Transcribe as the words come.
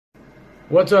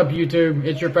What's up, YouTube?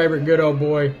 It's your favorite good old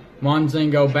boy,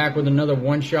 Monzingo, back with another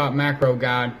one-shot macro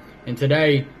guide. And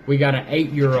today, we got an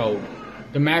 8-year-old.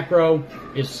 The macro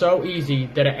is so easy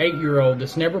that an 8-year-old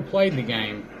that's never played the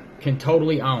game can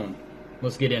totally own.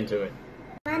 Let's get into it.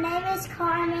 My name is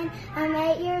Carmen. I'm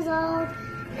 8 years old,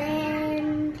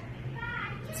 and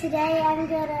today I'm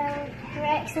going to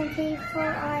correct some people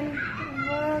on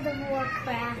World of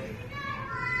Warcraft.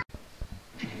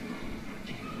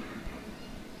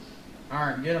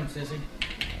 Alright, get him, sissy.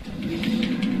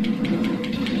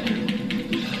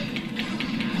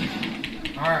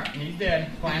 Alright, he's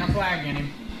dead. Plant a flag in him.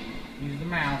 Use the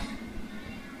mouse.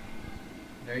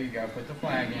 There you go, put the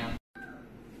flag in.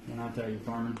 And I'll tell you,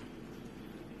 Carmen.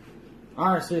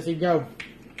 Alright, sissy, go.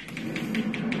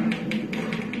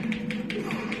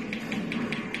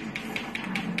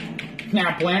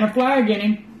 Now plant a flag in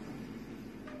him.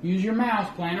 Use your mouse,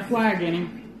 plant a flag in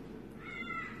him.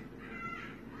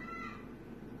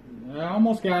 I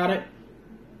almost got it.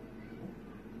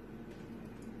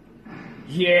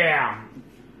 Yeah!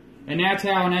 And that's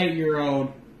how an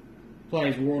 8-year-old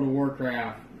plays World of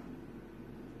Warcraft.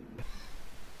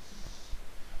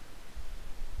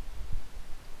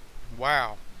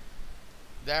 Wow.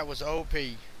 That was OP.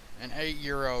 An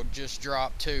 8-year-old just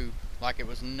dropped 2 like it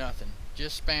was nothing.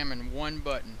 Just spamming one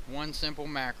button, one simple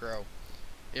macro.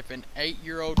 If an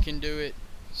 8-year-old can do it,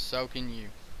 so can you.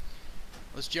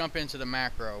 Let's jump into the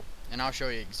macro, and I'll show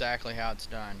you exactly how it's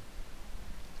done.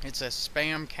 It's a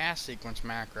spam cast sequence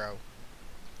macro.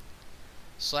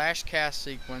 / cast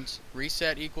sequence,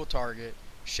 reset equal target,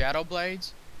 Shadow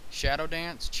Blades, Shadow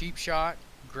Dance, Cheap Shot,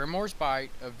 Grimoire's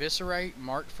Bite, Eviscerate,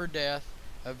 Marked for Death,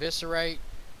 Eviscerate,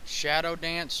 Shadow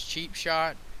Dance, Cheap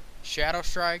Shot, Shadow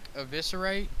Strike,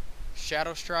 Eviscerate,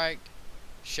 Shadow Strike,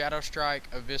 Shadow Strike,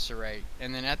 Eviscerate,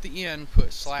 and then at the end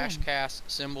put /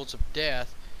 cast Symbols of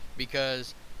Death,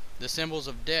 because the Symbols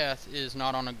of Death is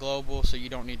not on a global, so you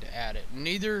don't need to add it.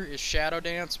 Neither is Shadow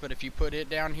Dance, but if you put it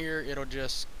down here, it'll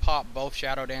just pop both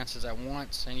Shadow Dances at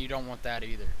once, and you don't want that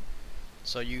either.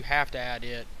 So you have to add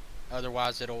it,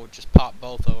 otherwise it'll just pop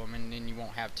both of them, and then you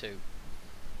won't have two.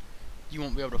 You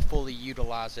won't be able to fully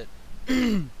utilize it.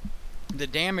 The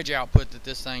damage output that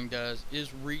this thing does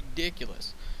is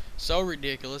ridiculous. So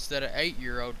ridiculous that an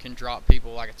 8-year-old can drop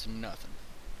people like it's nothing.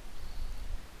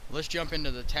 Let's jump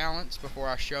into the talents before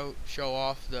I show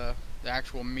off the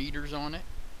actual meters on it.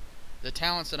 The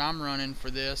talents that I'm running for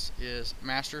this is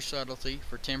Master Subtlety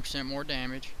for 10% more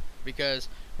damage, because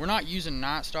we're not using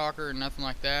Night Stalker or nothing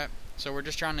like that, so we're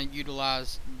just trying to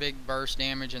utilize big burst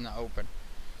damage in the open.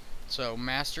 So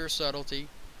Master Subtlety,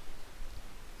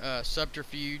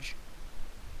 Subterfuge,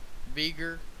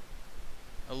 Vigor,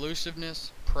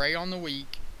 Elusiveness, Prey on the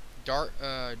Weak, Dark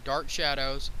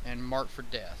Shadows, and Marked for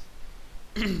Death.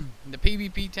 The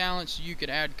PvP talents, you could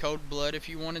add Cold Blood if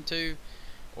you wanted to,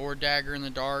 or Dagger in the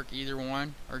Dark. Either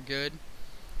one are good.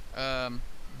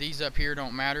 These up here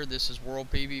don't matter. This is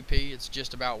World PvP. It's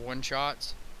just about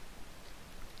one-shots.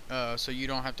 So you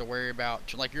don't have to worry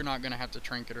about, like, you're not going to have to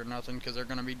trinket or nothing, because they're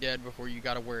going to be dead before you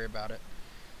got to worry about it.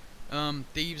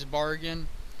 Thieves Bargain,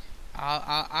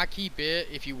 I keep it.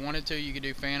 If you wanted to, you could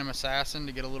do Phantom Assassin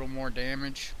to get a little more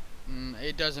damage.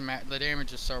 It doesn't matter. The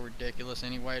damage is so ridiculous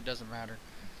anyway, it doesn't matter.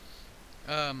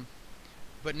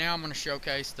 But now I'm going to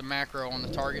showcase the macro on the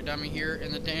target dummy here,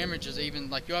 and the damage is even,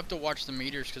 like, you'll have to watch the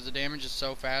meters because the damage is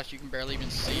so fast you can barely even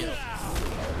see it.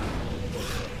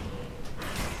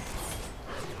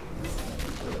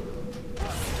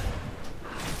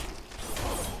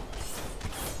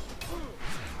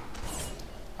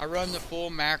 I run the full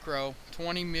macro,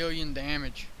 20 million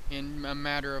damage in a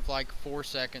matter of like 4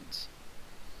 seconds.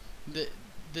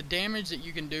 The damage that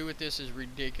you can do with this is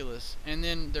ridiculous, and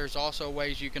then there's also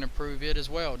ways you can improve it as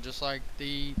well, just like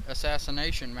the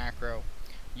assassination macro.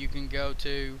 You can go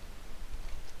to,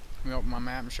 let me open my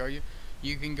map and show you.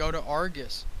 You can go to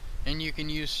Argus, and you can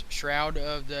use Shroud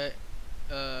of the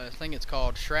I think it's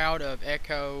called Shroud of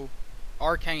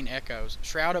Arcane Echoes,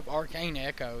 Shroud of Arcane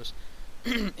Echoes,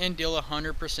 and deal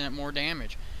 100% more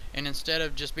damage. And instead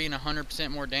of just being 100%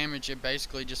 more damage, it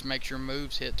basically just makes your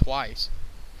moves hit twice.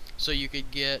 So you could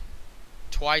get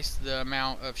twice the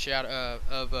amount of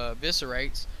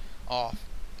eviscerates off,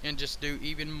 and just do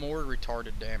even more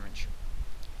retarded damage.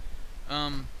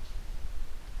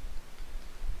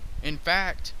 In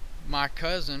fact, my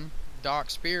cousin Doc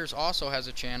Spears also has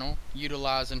a channel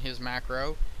utilizing his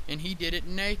macro, and he did it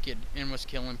naked and was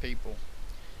killing people.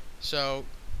 So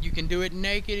you can do it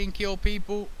naked and kill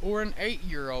people, or an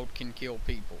 8-year-old can kill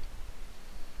people.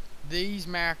 These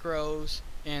macros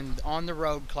and on the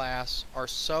road class are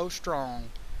so strong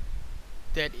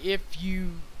that if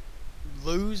you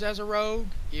lose as a rogue,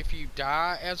 if you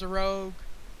die as a rogue,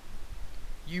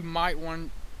 you might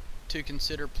want to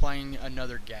consider playing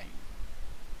another game.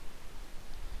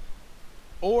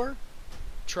 Or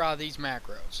try these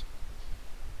macros.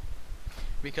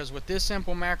 Because with this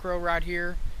simple macro right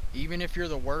here, even if you're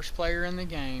the worst player in the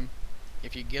game,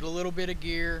 if you get a little bit of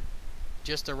gear,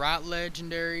 just the right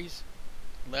legendaries,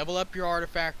 level up your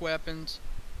artifact weapons,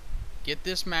 get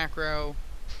this macro,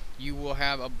 you will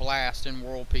have a blast in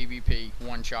World PvP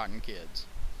one-shotting kids.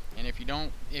 And if you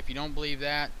don't believe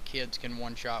that, kids can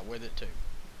one-shot with it too.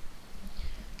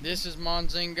 This is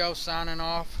Monzingo signing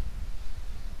off.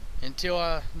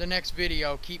 Until the next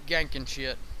video, keep ganking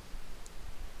shit.